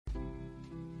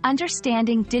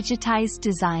Understanding Digitized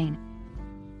Design.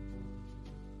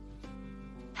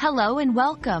 Hello and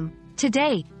welcome.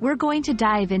 Today, we're going to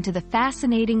dive into the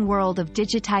fascinating world of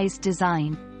digitized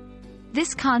design.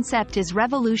 This concept is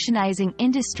revolutionizing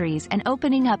industries and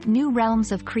opening up new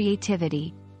realms of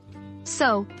creativity.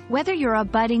 So, whether you're a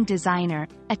budding designer,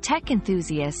 a tech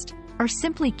enthusiast, or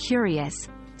simply curious,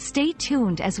 stay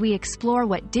tuned as we explore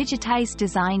what digitized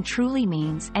design truly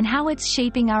means and how it's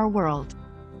shaping our world.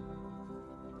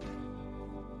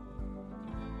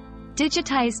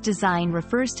 Digitized design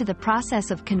refers to the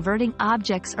process of converting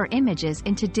objects or images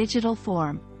into digital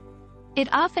form. It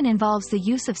often involves the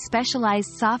use of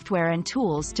specialized software and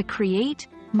tools to create,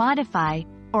 modify,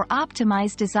 or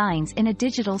optimize designs in a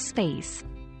digital space.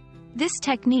 This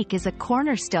technique is a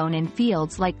cornerstone in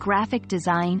fields like graphic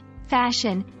design,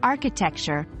 fashion,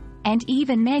 architecture, and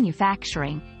even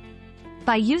manufacturing.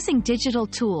 By using digital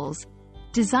tools,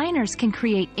 designers can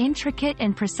create intricate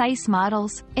and precise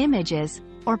models, images,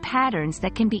 or patterns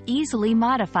that can be easily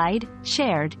modified,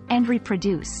 shared, and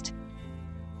reproduced.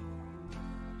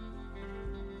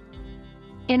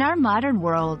 In our modern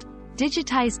world,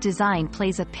 digitized design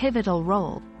plays a pivotal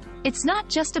role. It's not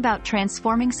just about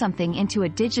transforming something into a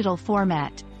digital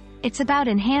format. It's about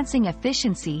enhancing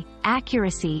efficiency,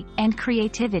 accuracy, and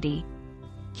creativity.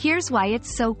 Here's why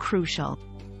it's so crucial.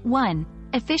 1.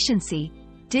 Efficiency.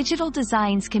 Digital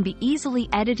designs can be easily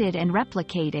edited and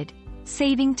replicated,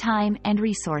 saving time and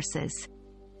resources.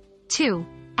 2.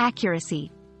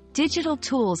 Accuracy. Digital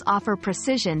tools offer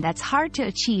precision that's hard to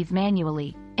achieve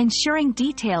manually, ensuring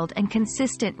detailed and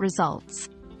consistent results.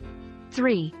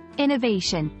 3.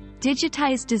 Innovation.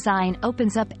 Digitized design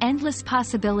opens up endless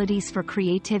possibilities for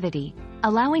creativity,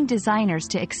 allowing designers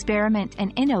to experiment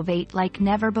and innovate like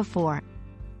never before.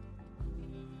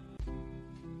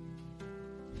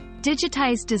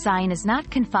 Digitized design is not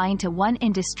confined to one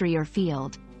industry or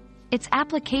field. Its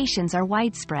applications are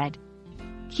widespread.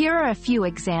 Here are a few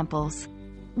examples.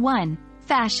 1.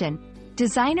 Fashion.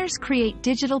 Designers create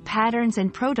digital patterns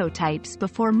and prototypes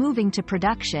before moving to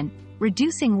production,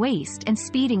 reducing waste and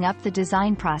speeding up the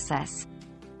design process.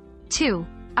 2.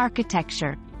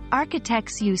 Architecture.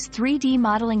 Architects use 3D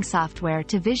modeling software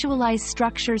to visualize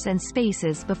structures and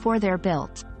spaces before they're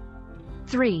built.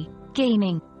 3.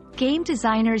 Gaming. Game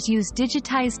designers use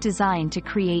digitized design to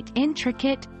create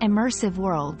intricate, immersive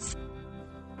worlds.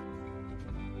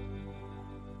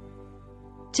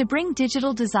 To bring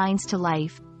digital designs to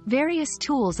life, various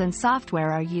tools and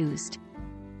software are used.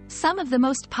 Some of the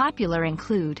most popular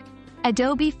include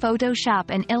Adobe Photoshop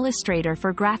and Illustrator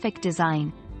for graphic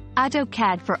design,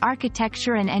 AutoCAD for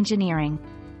architecture and engineering,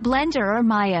 Blender or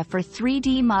Maya for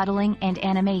 3D modeling and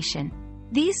animation.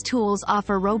 These tools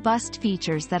offer robust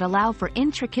features that allow for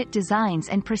intricate designs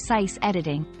and precise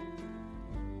editing.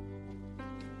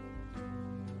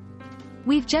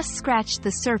 We've just scratched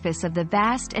the surface of the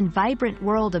vast and vibrant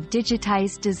world of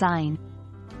digitized design.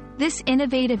 This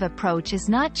innovative approach is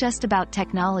not just about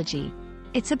technology.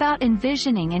 It's about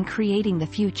envisioning and creating the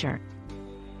future.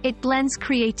 It blends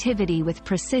creativity with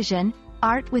precision,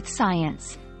 art with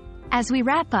science. As we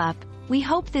wrap up, we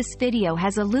hope this video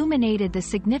has illuminated the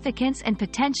significance and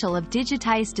potential of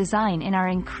digitized design in our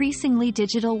increasingly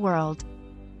digital world.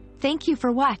 Thank you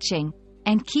for watching,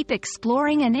 and keep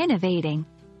exploring and innovating.